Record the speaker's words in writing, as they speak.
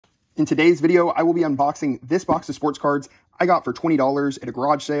In today's video, I will be unboxing this box of sports cards I got for $20 at a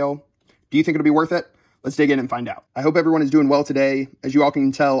garage sale. Do you think it'll be worth it? Let's dig in and find out. I hope everyone is doing well today. As you all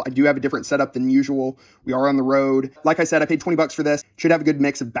can tell, I do have a different setup than usual. We are on the road. Like I said, I paid 20 bucks for this. Should have a good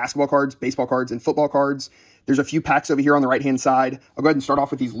mix of basketball cards, baseball cards, and football cards. There's a few packs over here on the right-hand side. I'll go ahead and start off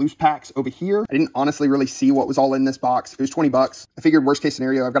with these loose packs over here. I didn't honestly really see what was all in this box. It was 20 bucks. I figured worst case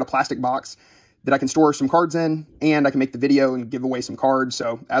scenario, I've got a plastic box that I can store some cards in, and I can make the video and give away some cards.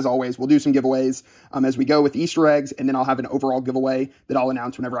 So as always, we'll do some giveaways as we go with Easter eggs, and then I'll have an overall giveaway that I'll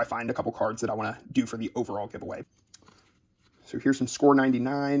announce whenever I find a couple cards that I want to do for the overall giveaway. So here's some Score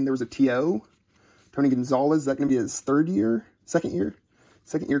 99. There was a TO. Tony Gonzalez, is that going to be his second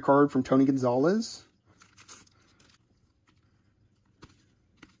year card from Tony Gonzalez.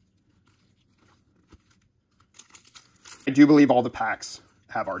 I do believe all the packs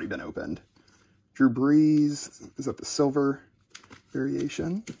have already been opened. Drew Brees, is that the silver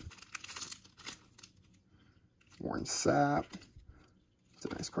variation? Warren Sapp, it's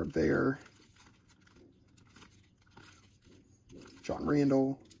a nice card there. John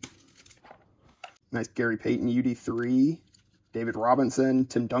Randall, nice Gary Payton UD3, David Robinson,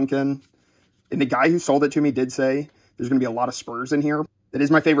 Tim Duncan. And the guy who sold it to me did say there's going to be a lot of Spurs in here. That is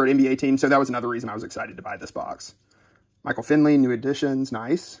my favorite NBA team, so that was another reason I was excited to buy this box. Michael Finley, new additions,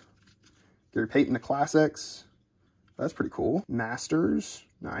 nice. Gary Payton, the classics. That's pretty cool. Masters,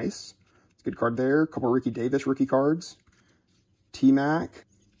 nice. It's a good card there. A couple Ricky Davis rookie cards. T-Mac.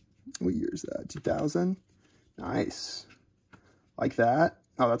 What year is that? 2000. Nice. Like that.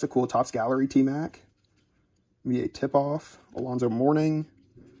 Oh, that's a cool Topps Gallery T-Mac. NBA tip-off. Alonzo Mourning.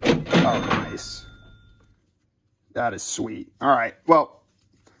 Oh, nice. That is sweet. All right. Well,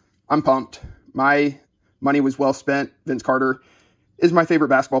 I'm pumped. My money was well spent. Vince Carter is my favorite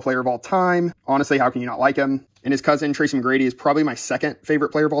basketball player of all time. Honestly, how can you not like him? And his cousin, Tracy McGrady, is probably my second favorite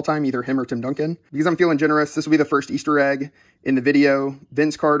player of all time, either him or Tim Duncan. Because I'm feeling generous, this will be the first Easter egg in the video.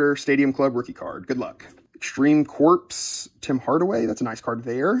 Vince Carter, Stadium Club rookie card. Good luck. Extreme Corpse, Tim Hardaway. That's a nice card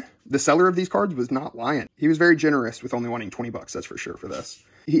there. The seller of these cards was not lying. He was very generous with only wanting 20 bucks, that's for sure, for this.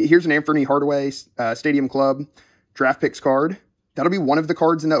 Here's an Anthony Hardaway Stadium Club draft picks card. That'll be one of the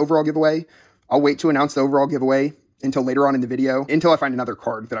cards in the overall giveaway. I'll wait to announce the overall giveaway until later on in the video, until I find another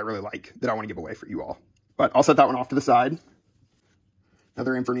card that I really like that I want to give away for you all. But I'll set that one off to the side.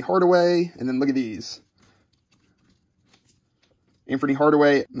 Another Anthony Hardaway, and then look at these. Anthony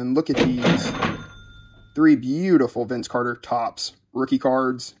Hardaway, and then look at these. Three beautiful Vince Carter Topps rookie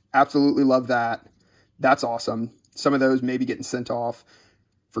cards. Absolutely love that. That's awesome. Some of those may be getting sent off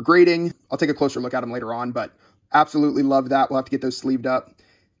for grading. I'll take a closer look at them later on, but absolutely love that. We'll have to get those sleeved up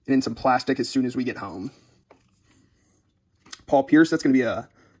and in some plastic as soon as we get home. Paul Pierce, that's going to be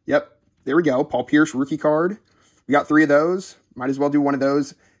yep, there we go. Paul Pierce rookie card. We got 3 of those. Might as well do one of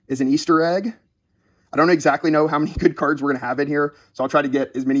those as an Easter egg. I don't exactly know how many good cards we're going to have in here, so I'll try to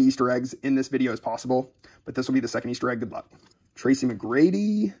get as many Easter eggs in this video as possible, but this will be the second Easter egg. Good luck. Tracy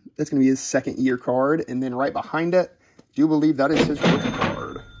McGrady, that's going to be his second year card, and then right behind it, I do believe that is his rookie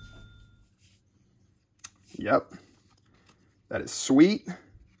card. Yep, that is sweet.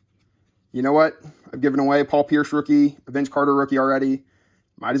 You know what? I've given away a Paul Pierce rookie, a Vince Carter rookie already.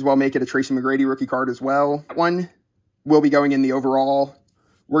 Might as well make it a Tracy McGrady rookie card as well. That one will be going in the overall.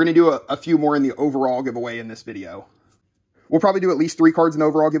 We're going to do a few more in the overall giveaway in this video. We'll probably do at least 3 cards in the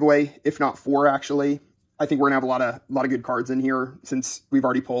overall giveaway, if not 4 actually. I think we're going to have a lot of good cards in here since we've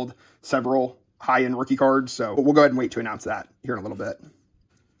already pulled several high-end rookie cards. So we'll go ahead and wait to announce that here in a little bit.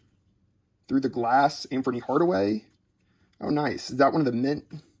 Through the Glass, Anthony Hardaway. Oh, nice. Is that one of the mint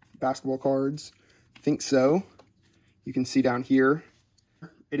basketball cards? I think so. You can see down here,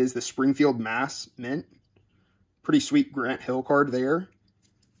 it is the Springfield Mass mint. Pretty sweet Grant Hill card there.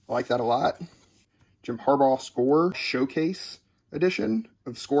 I like that a lot. Jim Harbaugh Score Showcase edition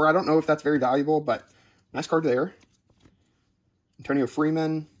of Score. I don't know if that's very valuable, but nice card there. Antonio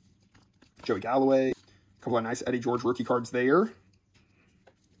Freeman, Joey Galloway. A couple of nice Eddie George rookie cards there.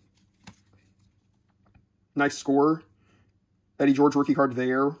 Nice Score Eddie George rookie card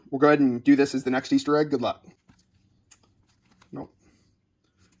there. We'll go ahead and do this as the next Easter egg. Good luck. Nope.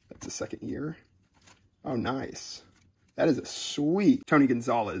 That's the second year. Oh, nice. That is a sweet Tony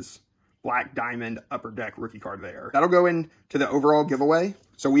Gonzalez Black Diamond Upper Deck rookie card there. That'll go into the overall giveaway.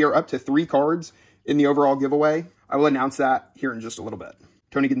 So we are up to 3 cards in the overall giveaway. I will announce that here in just a little bit.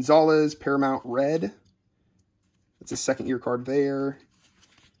 Tony Gonzalez Paramount Red. That's a second year card there.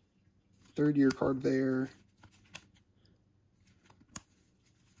 Third year card there.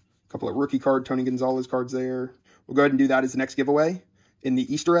 Couple of rookie card Tony Gonzalez cards there. We'll go ahead and do that as the next giveaway in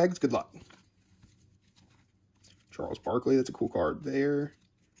the Easter eggs. Good luck. Charles Barkley, that's a cool card there.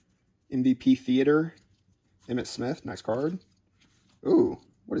 MVP Theater, Emmitt Smith, nice card. Ooh,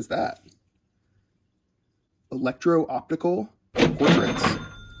 what is that? Electro-Optical Portraits.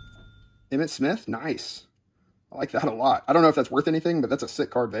 Emmitt Smith, nice. I like that a lot. I don't know if that's worth anything, but that's a sick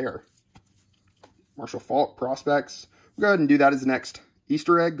card there. Marshall Faulk, Prospects. We'll go ahead and do that as the next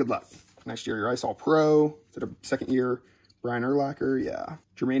Easter egg. Good luck. Nice Jerry Rice, All-Pro. Is it a second year? Brian Urlacher, yeah.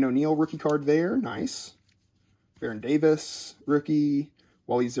 Jermaine O'Neal, rookie card there. Nice. Baron Davis, rookie.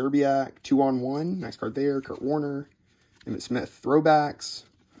 Wally Zerbiak, 2-on-1. Nice card there. Kurt Warner. Emmitt Smith, throwbacks.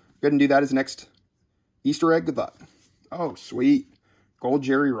 Go ahead and do that as the next Easter egg. Good luck. Oh, sweet. Gold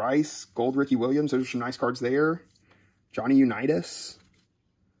Jerry Rice. Gold Ricky Williams. Those are some nice cards there. Johnny Unitas.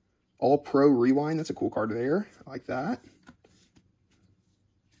 All-Pro Rewind. That's a cool card there. I like that.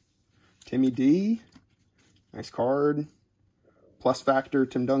 Timmy D. Nice card. Plus Factor,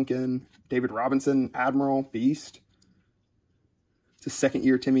 Tim Duncan. David Robinson, Admiral, Beast. It's a second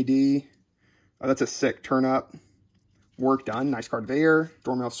year Timmy D. Oh, that's a sick turn up. Work done. Nice card there.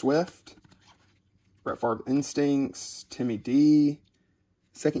 Dormel Swift. Brett Favre Instincts. Timmy D.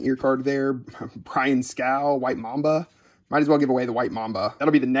 Second year card there. Brian Scow, White Mamba. Might as well give away the White Mamba.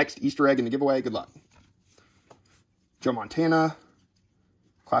 That'll be the next Easter egg in the giveaway. Good luck. Joe Montana.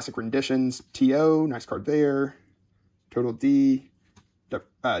 Classic Renditions. T.O. Nice card there. Total D.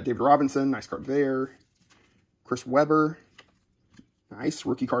 David Robinson. Nice card there. Chris Webber. Nice.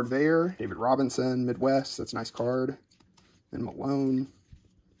 Rookie card there. David Robinson. Midwest. That's a nice card. And Malone.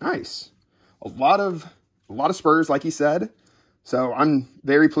 Nice. A lot of Spurs, like he said. So I'm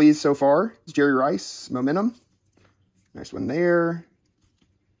very pleased so far. It's Jerry Rice. Momentum. Nice one there.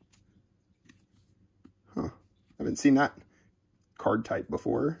 Huh. Haven't seen that card type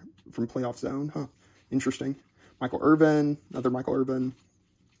before from Playoff Zone. Huh. Interesting. Michael Irvin. Another Michael Irvin.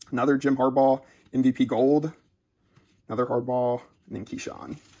 Another Jim Harbaugh. MVP Gold. Another Harbaugh. And then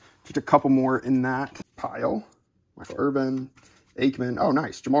Keyshawn. Just a couple more in that pile. Michael Irvin. Aikman. Oh,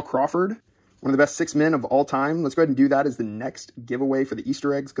 nice. Jamal Crawford. One of the best 6 men of all time. Let's go ahead and do that as the next giveaway for the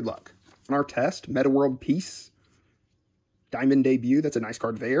Easter eggs. Good luck. On our test, Meta World Peace. Diamond Debut. That's a nice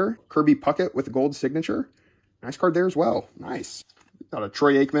card there. Kirby Puckett with a gold signature. Nice card there as well. Nice. Got a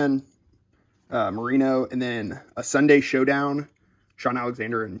Troy Aikman, Marino, and then a Sunday Showdown. Sean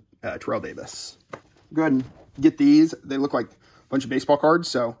Alexander and Terrell Davis. Go ahead and get these. They look like a bunch of baseball cards,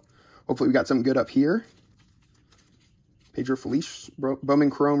 so hopefully we got something good up here. Pedro Feliz, Bowman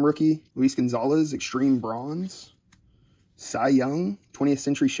Chrome rookie. Luis Gonzalez, Extreme Bronze. Cy Young, 20th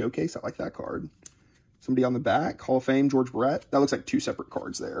Century Showcase. I like that card. Somebody on the back. Hall of Fame, George Brett. That looks like 2 separate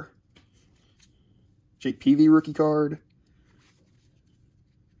cards there. Jake Peavy rookie card.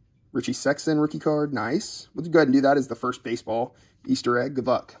 Richie Sexton rookie card. Nice. We'll go ahead and do that as the first baseball Easter egg. Good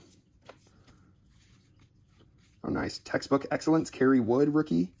luck. Oh, nice. Textbook Excellence, Kerry Wood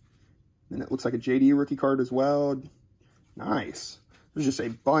rookie. And it looks like a JD rookie card as well. Nice. There's just a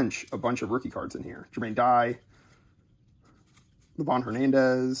bunch of rookie cards in here. Jermaine Dye. Levon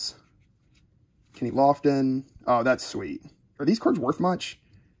Hernandez. Kenny Lofton. Oh, that's sweet. Are these cards worth much?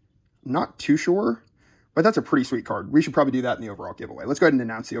 I'm not too sure, but that's a pretty sweet card. We should probably do that in the overall giveaway. Let's go ahead and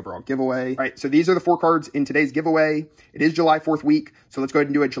announce the overall giveaway. All right, so these are the 4 cards in today's giveaway. It is July 4th week, so let's go ahead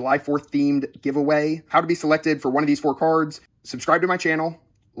and do a July 4th themed giveaway. How to be selected for one of these 4 cards. Subscribe to my channel,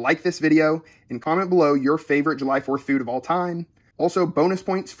 like this video, and comment below your favorite July 4th food of all time. Also, bonus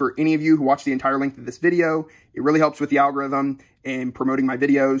points for any of you who watch the entire length of this video. It really helps with the algorithm and promoting my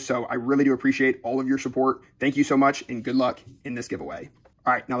videos, so I really do appreciate all of your support. Thank you so much, and good luck in this giveaway.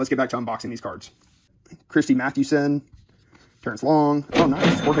 All right, now let's get back to unboxing these cards. Christy Mathewson, Terrence Long. Oh,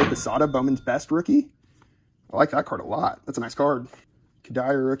 nice. Jorge Posada, Bowman's Best rookie. I like that card a lot. That's a nice card.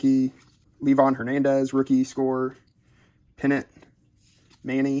 Kadire rookie. Levon Hernandez rookie score. Pennant.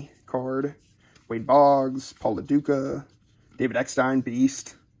 Manny card. Wade Boggs. Paul LaDuca. David Eckstein,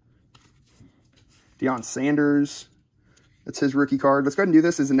 Beast. Deion Sanders. That's his rookie card. Let's go ahead and do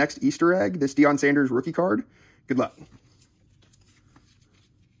this as the next Easter egg. This Deion Sanders rookie card. Good luck.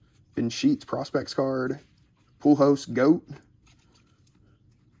 Ben Sheets Prospects card. Pool Host Goat.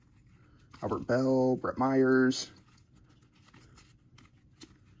 Albert Bell. Brett Myers.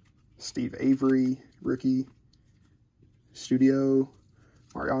 Steve Avery rookie. Studio.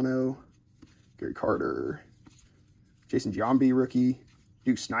 Mariano. Gary Carter. Jason Giambi rookie.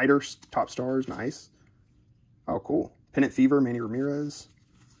 Duke Snyder top stars. Nice. Oh, cool. Pennant Fever, Manny Ramirez.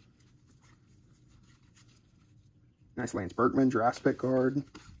 Nice Lance Berkman, draft pick card.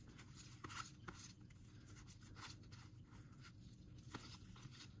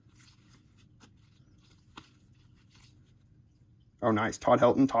 Oh, nice. Todd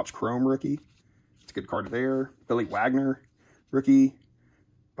Helton, Topps Chrome rookie. It's a good card there. Billy Wagner, rookie.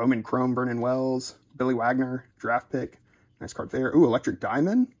 Bowman Chrome, Vernon Wells, Billy Wagner, draft pick. Nice card there. Ooh, Electric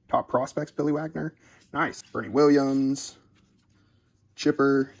Diamond, top prospects, Billy Wagner. Nice. Bernie Williams,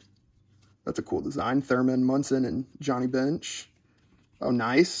 Chipper. That's a cool design. Thurman, Munson, and Johnny Bench. Oh,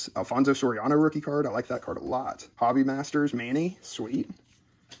 nice. Alfonso Soriano rookie card. I like that card a lot. Hobby Masters, Manny. Sweet.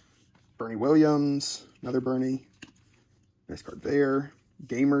 Bernie Williams. Another Bernie. Nice card there.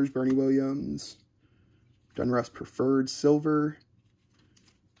 Gamers, Bernie Williams. Dunruss Preferred, Silver.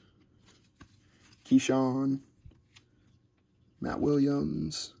 Keyshawn. Matt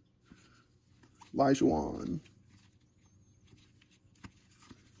Williams. Lijuan.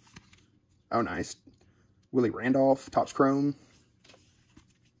 Oh, nice. Willie Randolph, Topps Chrome.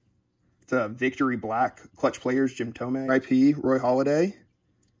 It's a Victory Black, Clutch Players, Jim Tomei. IP, Roy Halladay.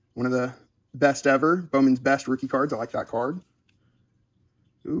 One of the best ever. Bowman's Best rookie cards. I like that card.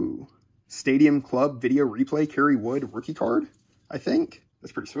 Ooh. Stadium Club Video Replay, Kerry Wood rookie card, I think.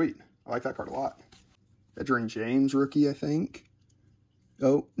 That's pretty sweet. I like that card a lot. Edgerrin James rookie, I think.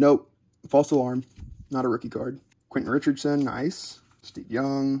 Oh, nope. False alarm. Not a rookie card. Quentin Richardson, nice. Steve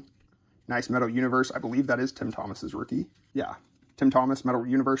Young. Nice Metal Universe. I believe that is Tim Thomas's rookie. Yeah. Tim Thomas, Metal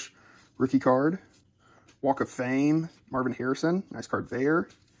Universe rookie card. Walk of Fame, Marvin Harrison. Nice card there.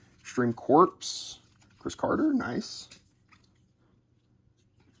 Extreme Corpse, Chris Carter. Nice.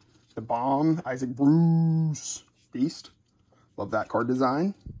 The Bomb, Isaac Bruce. Beast. Love that card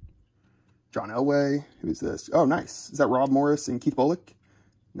design. John Elway. Who is this? Oh, nice. Is that Rob Morris and Keith Bullock?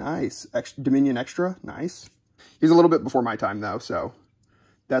 Nice. Dominion Extra. Nice. He's a little bit before my time, though, so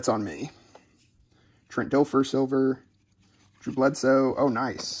that's on me. Trent Dilfer, Silver. Drew Bledsoe. Oh,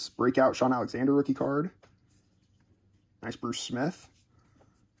 nice. Breakout Sean Alexander rookie card. Nice Bruce Smith.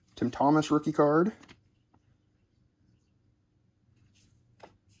 Tim Thomas rookie card.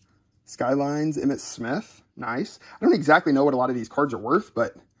 Skylines, Emmitt Smith. Nice. I don't exactly know what a lot of these cards are worth,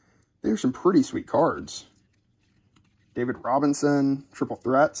 but they're some pretty sweet cards. David Robinson, Triple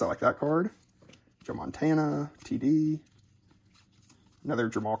Threats. I like that card. Joe Montana, TD. Another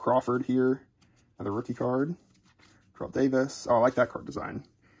Jamal Crawford here. Another rookie card. Terrell Davis. Oh, I like that card design.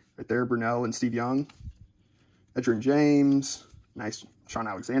 Right there, Brunell and Steve Young. Edgerrin James. Nice Sean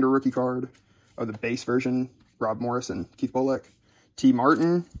Alexander rookie card. Oh, the base version. Rob Morris and Keith Bullock. T.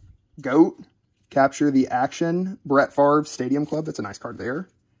 Martin. GOAT. Capture the Action. Brett Favre Stadium Club. That's a nice card there.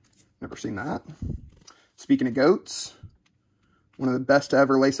 Never seen that. Speaking of GOATs, one of the best to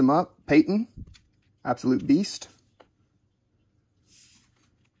ever lace them up. Peyton. Absolute beast.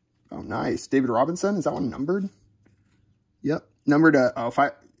 Oh, nice. David Robinson. Is that one numbered? Yep. Numbered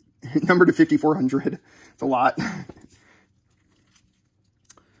to, numbered to 5,400. It's a lot.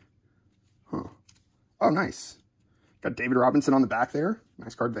 Huh. Oh, nice. Got David Robinson on the back there.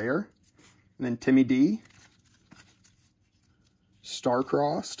 Nice card there. And then Timmy D.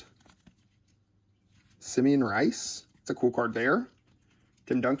 Star-Crossed. Simeon Rice. It's a cool card there.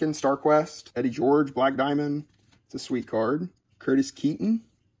 Tim Duncan, StarQuest. Eddie George, Black Diamond. It's a sweet card. Curtis Keaton.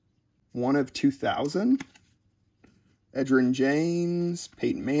 1 of 2,000. Edgerrin James.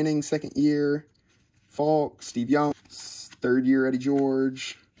 Peyton Manning, second year. Falk. Steve Young. Third year, Eddie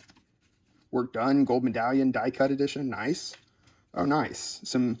George. Work done. Gold medallion, die cut edition. Nice. Oh, nice.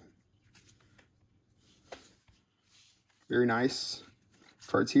 Some very nice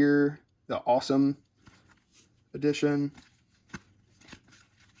cards here. The awesome edition.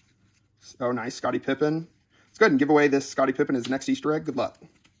 Oh, nice. Scottie Pippen. Let's go ahead and give away this Scottie Pippen as next Easter egg. Good luck.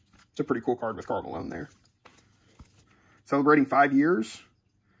 It's a pretty cool card with Karl Malone there. Celebrating 5 years.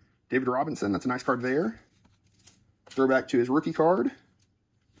 David Robinson. That's a nice card there. Throwback to his rookie card.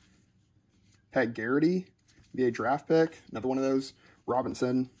 Pat Garrity. NBA draft pick. Another one of those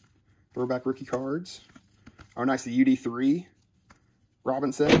Robinson throwback rookie cards. Oh, nice. The UD3.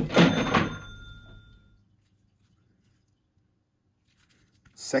 Robinson.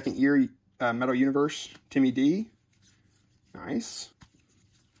 Second year Metal Universe. Timmy D. Nice.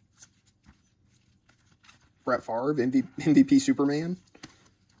 Brett Favre. MVP Superman.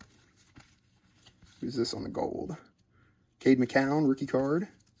 Who's this on the gold? Cade McCown. Rookie card.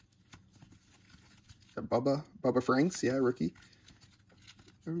 Bubba Franks. Yeah, rookie.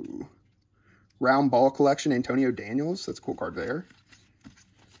 Ooh. Round Ball Collection, Antonio Daniels. That's a cool card there.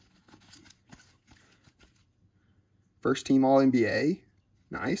 First team All-NBA.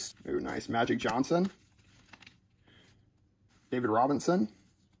 Nice. Ooh, nice. Magic Johnson. David Robinson.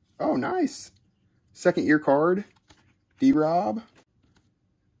 Oh, nice. Second year card. D-Rob.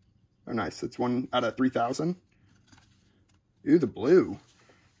 Oh, nice. That's 1 out of 3,000. Ooh, the blue.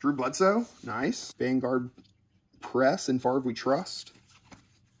 Drew Bledsoe. Nice. Vanguard Press and Favre We Trust.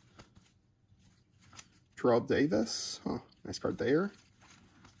 Terrell Davis. Huh. Nice card there.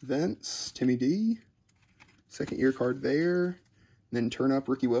 Vince, Timmy D. Second year card there. Then turn up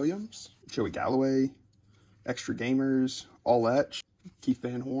Ricky Williams, Joey Galloway, Extra Gamers, All Etch, Keith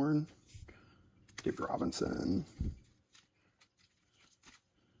Van Horn, David Robinson,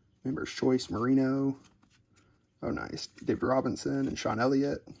 Member's Choice, Marino. Oh, nice. David Robinson and Sean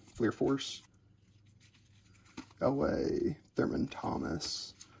Elliott, Fleer Force, Elway, Thurman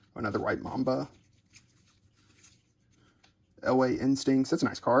Thomas, another White Mamba, Elway Instincts. That's a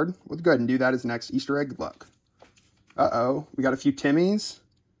nice card. We'll go ahead and do that as next Easter egg. Good luck. Uh-oh. We got a few Timmys.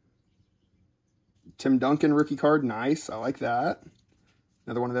 Tim Duncan rookie card. Nice. I like that.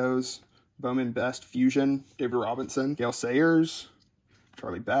 Another one of those. Bowman Best Fusion. David Robinson. Gale Sayers.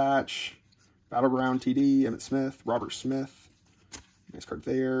 Charlie Batch. Battleground TD. Emmett Smith. Robert Smith. Nice card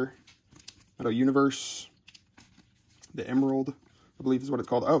there. Metal Universe. The Emerald, I believe is what it's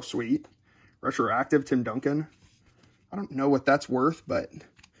called. Oh, sweet. Retroactive Tim Duncan. I don't know what that's worth, but it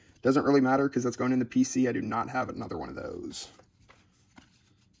doesn't really matter because that's going in the PC. I do not have another one of those.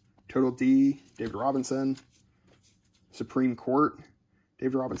 Total D, David Robinson. Supreme Court,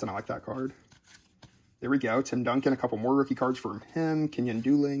 David Robinson. I like that card. There we go. Tim Duncan, a couple more rookie cards from him. Kenyon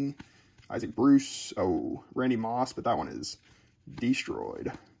Dooling, Isaac Bruce. Oh, Randy Moss, but that one is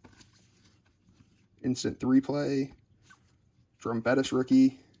destroyed. Instant 3-play. Drum Bettis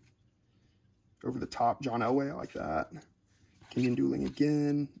rookie. Over the top, John Elway. I like that. Kenyon Dooling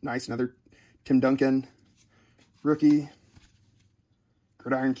again. Nice. Another Tim Duncan rookie.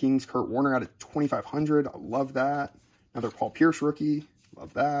 Gridiron Kings, Kurt Warner out of 2,500. I love that. Another Paul Pierce rookie.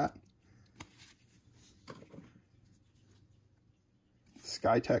 Love that.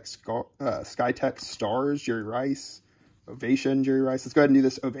 Skytech Stars, Jerry Rice. Ovation, Jerry Rice. Let's go ahead and do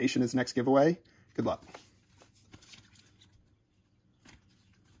this Ovation as next giveaway. Good luck.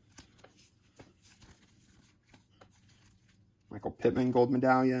 Michael Pittman, Gold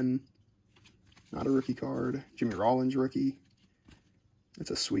Medallion. Not a rookie card. Jimmy Rollins, rookie.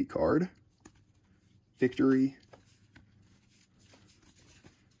 That's a sweet card. Victory.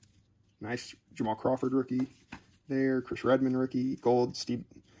 Nice Jamal Crawford, rookie. There. Chris Redmond, rookie. Gold, Steve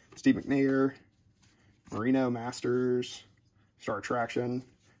McNair. Marino, Masters. Star Attraction.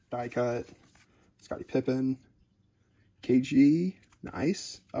 Die Cut. Scottie Pippen. KG.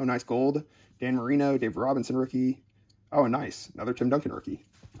 Nice. Oh, nice gold. Dan Marino, Dave Robinson, rookie. Oh, nice. Another Tim Duncan rookie.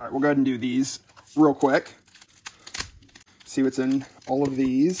 All right, we'll go ahead and do these real quick. See what's in all of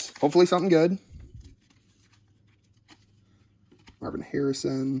these. Hopefully something good. Marvin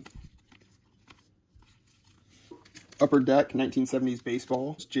Harrison. Upper Deck, 1970s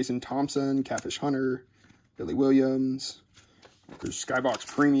baseball. Jason Thompson, Catfish Hunter, Billy Williams. There's Skybox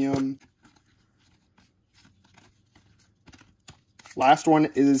Premium. Last one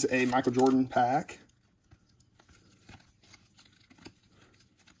is a Michael Jordan pack.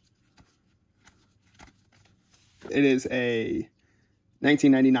 It is a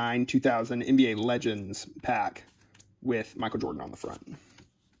 1999-2000 NBA Legends pack with Michael Jordan on the front.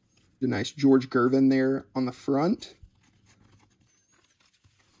 The nice George Gervin there on the front.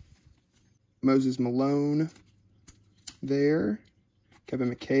 Moses Malone there.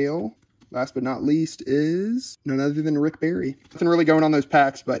 Kevin McHale. Last but not least is none other than Rick Barry. Nothing really going on those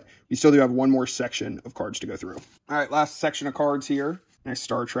packs, but we still do have one more section of cards to go through. All right, last section of cards here. Nice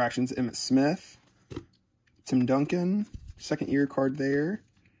Star Attractions, Emmett Smith. Tim Duncan, second year card there.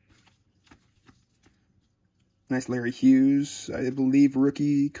 Nice Larry Hughes, I believe,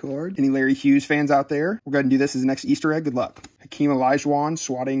 rookie card. Any Larry Hughes fans out there? We'll go ahead and do this as the next Easter egg. Good luck. Hakeem Olajuwon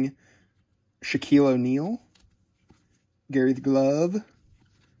swatting Shaquille O'Neal. Gary the Glove.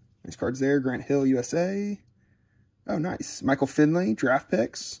 Nice cards there. Grant Hill, USA. Oh, nice. Michael Finley, draft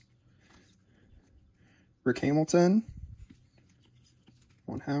picks. Rick Hamilton.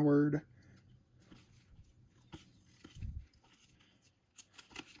 Juan Howard.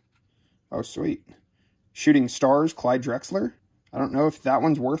 Oh, sweet. Shooting Stars, Clyde Drexler. I don't know if that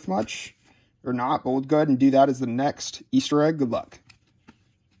one's worth much or not, but we'll go ahead and do that as the next Easter egg. Good luck.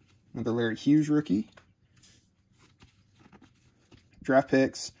 Another Larry Hughes rookie. Draft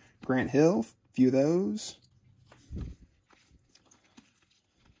picks, Grant Hill. A few of those.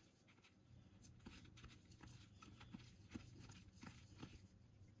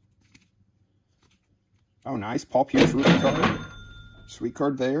 Oh, nice. Paul Pierce rookie card. Sweet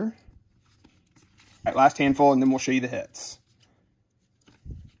card there. All right, last handful, and then we'll show you the hits.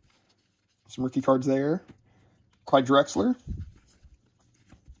 Some rookie cards there. Clyde Drexler.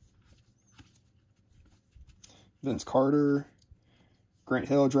 Vince Carter. Grant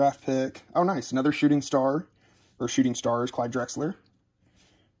Hill, draft pick. Oh, nice. Another shooting star, or shooting stars, Clyde Drexler.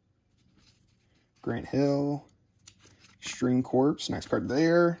 Grant Hill. Extreme Corpse, nice card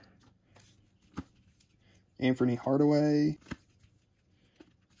there. Anthony Hardaway.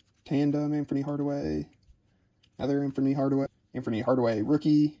 Tandem, Anthony Hardaway. Another Anthony Hardaway. Anthony Hardaway,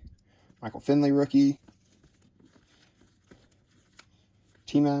 rookie. Michael Finley, rookie.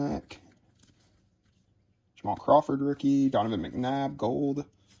 T-Mac. Jamal Crawford, rookie. Donovan McNabb, gold.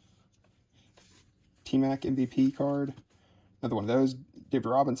 T-Mac MVP card. Another one of those. David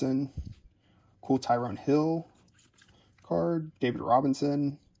Robinson. Cool Tyrone Hill card. David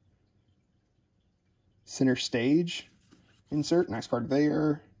Robinson. Center Stage insert. Nice card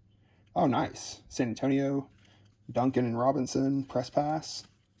there. Oh, nice. San Antonio. Duncan and Robinson. Press pass.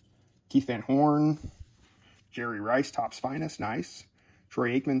 Keith Van Horn. Jerry Rice, Topps Finest. Nice.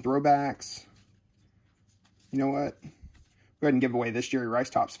 Troy Aikman, throwbacks. You know what? Go ahead and give away this Jerry Rice,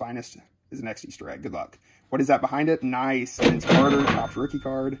 Topps Finest is the next Easter egg. Good luck. What is that behind it? Nice. Vince Carter, Topps rookie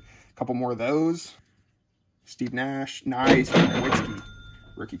card. A couple more of those. Steve Nash. Nice. Nowitzki,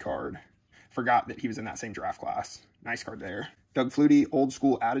 rookie card. Forgot that he was in that same draft class. Nice card there. Doug Flutie, Old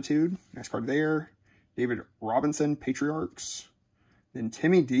School Attitude. Nice card there. David Robinson, Patriarchs. Then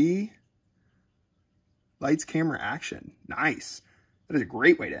Timmy D, Lights, Camera, Action. Nice. That is a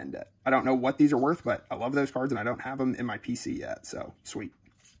great way to end it. I don't know what these are worth, but I love those cards, and I don't have them in my PC yet, so sweet.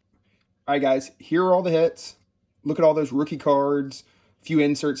 All right, guys, here are all the hits. Look at all those rookie cards, a few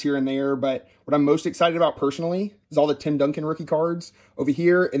inserts here and there, but what I'm most excited about personally is all the Tim Duncan rookie cards over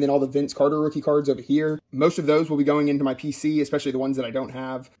here, and then all the Vince Carter rookie cards over here. Most of those will be going into my PC, especially the ones that I don't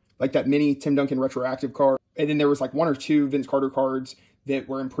have, like that mini Tim Duncan retroactive card. And then there was like 1 or 2 Vince Carter cards that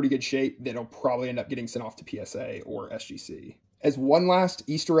were in pretty good shape that'll probably end up getting sent off to PSA or SGC. As one last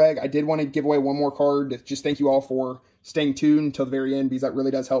Easter egg, I did want to give away one more card to just thank you all for staying tuned until the very end, because that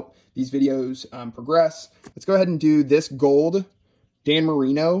really does help these videos progress. Let's go ahead and do this gold Dan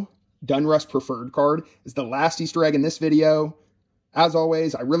Marino Dunruss Preferred card is the last Easter egg in this video. As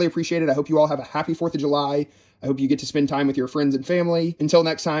always, I really appreciate it. I hope you all have a happy 4th of July. I hope you get to spend time with your friends and family. Until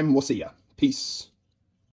next time, we'll see ya. Peace.